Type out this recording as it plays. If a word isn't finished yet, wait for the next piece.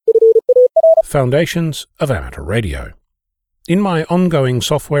Foundations of Amateur Radio. In my ongoing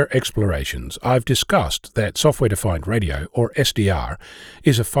software explorations, I've discussed that software-defined radio, or SDR,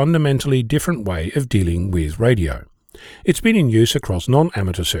 is a fundamentally different way of dealing with radio. It's been in use across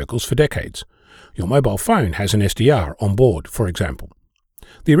non-amateur circles for decades. Your mobile phone has an SDR on board, for example.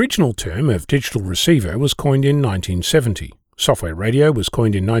 The original term of digital receiver was coined in 1970. Software radio was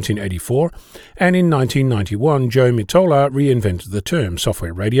coined in 1984, and in 1991 Joe Mottola reinvented the term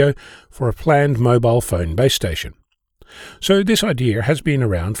software radio for a planned mobile phone base station. So this idea has been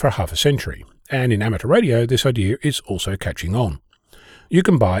around for half a century, and in amateur radio this idea is also catching on. You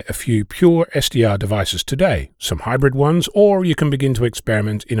can buy a few pure SDR devices today, some hybrid ones, or you can begin to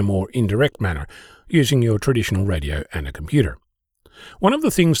experiment in a more indirect manner using your traditional radio and a computer. One of the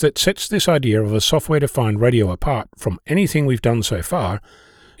things that sets this idea of a software-defined radio apart from anything we've done so far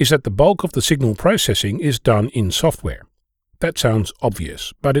is that the bulk of the signal processing is done in software. That sounds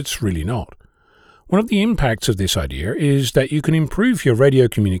obvious, but it's really not. One of the impacts of this idea is that you can improve your radio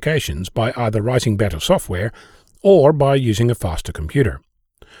communications by either writing better software or by using a faster computer.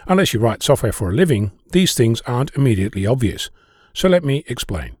 Unless you write software for a living, these things aren't immediately obvious, so let me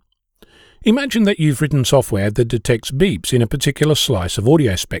explain. Imagine that you've written software that detects beeps in a particular slice of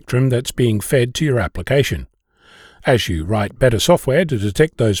audio spectrum that's being fed to your application. As you write better software to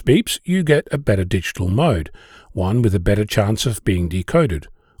detect those beeps, you get a better digital mode, one with a better chance of being decoded.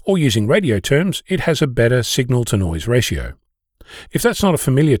 Or using radio terms, it has a better signal-to-noise ratio. If that's not a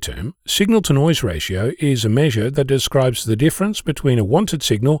familiar term, signal-to-noise ratio is a measure that describes the difference between a wanted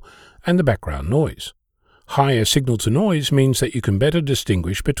signal and the background noise. Higher signal-to-noise means that you can better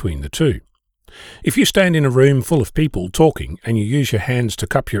distinguish between the two. If you stand in a room full of people talking and you use your hands to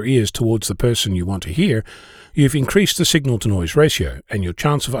cup your ears towards the person you want to hear, you've increased the signal-to-noise ratio and your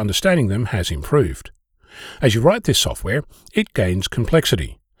chance of understanding them has improved. As you write this software, it gains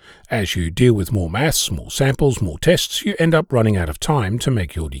complexity. As you deal with more maths, more samples, more tests, you end up running out of time to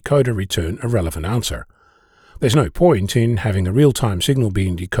make your decoder return a relevant answer. There's no point in having a real-time signal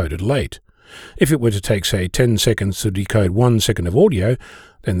being decoded late. If it were to take, say, 10 seconds to decode 1 second of audio,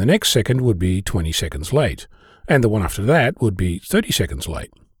 then the next second would be 20 seconds late, and the one after that would be 30 seconds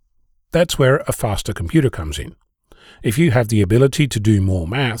late. That's where a faster computer comes in. If you have the ability to do more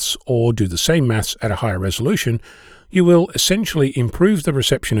maths or do the same maths at a higher resolution, you will essentially improve the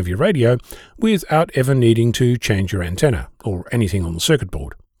reception of your radio without ever needing to change your antenna or anything on the circuit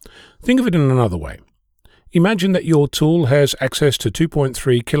board. Think of it in another way. Imagine that your tool has access to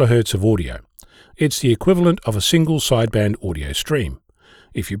 2.3 kHz of audio. It's the equivalent of a single sideband audio stream.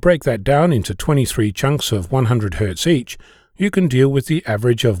 If you break that down into 23 chunks of 100 Hz each, you can deal with the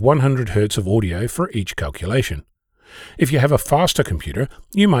average of 100 Hz of audio for each calculation. If you have a faster computer,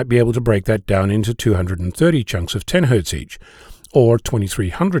 you might be able to break that down into 230 chunks of 10 Hz each, or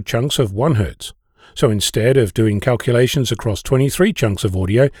 2300 chunks of 1 Hz. So instead of doing calculations across 23 chunks of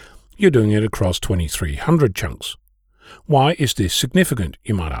audio, you're doing it across 2300 chunks. Why is this significant,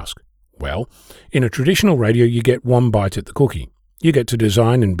 you might ask? Well, in a traditional radio you get one bite at the cookie. You get to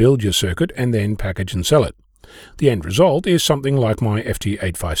design and build your circuit and then package and sell it. The end result is something like my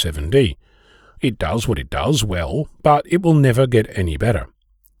FT857D. It does what it does well, but it will never get any better.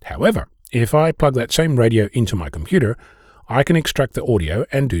 However, if I plug that same radio into my computer, I can extract the audio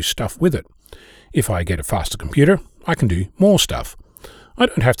and do stuff with it. If I get a faster computer, I can do more stuff. I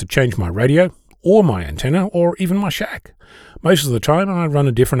don't have to change my radio, or my antenna, or even my shack. Most of the time I run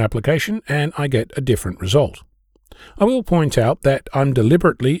a different application and I get a different result. I will point out that I'm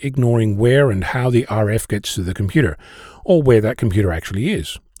deliberately ignoring where and how the RF gets to the computer, or where that computer actually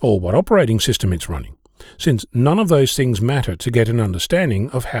is, or what operating system it's running, since none of those things matter to get an understanding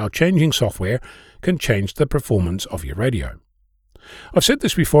of how changing software can change the performance of your radio. I've said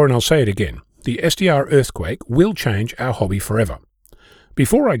this before and I'll say it again. The SDR earthquake will change our hobby forever.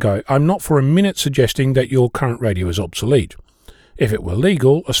 Before I go, I'm not for a minute suggesting that your current radio is obsolete. If it were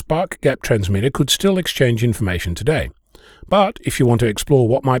legal, a spark gap transmitter could still exchange information today. But if you want to explore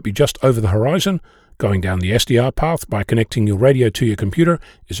what might be just over the horizon, going down the SDR path by connecting your radio to your computer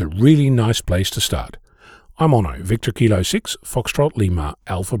is a really nice place to start. I'm Onno, Victor Kilo 6, Foxtrot Lima,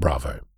 Alpha Bravo.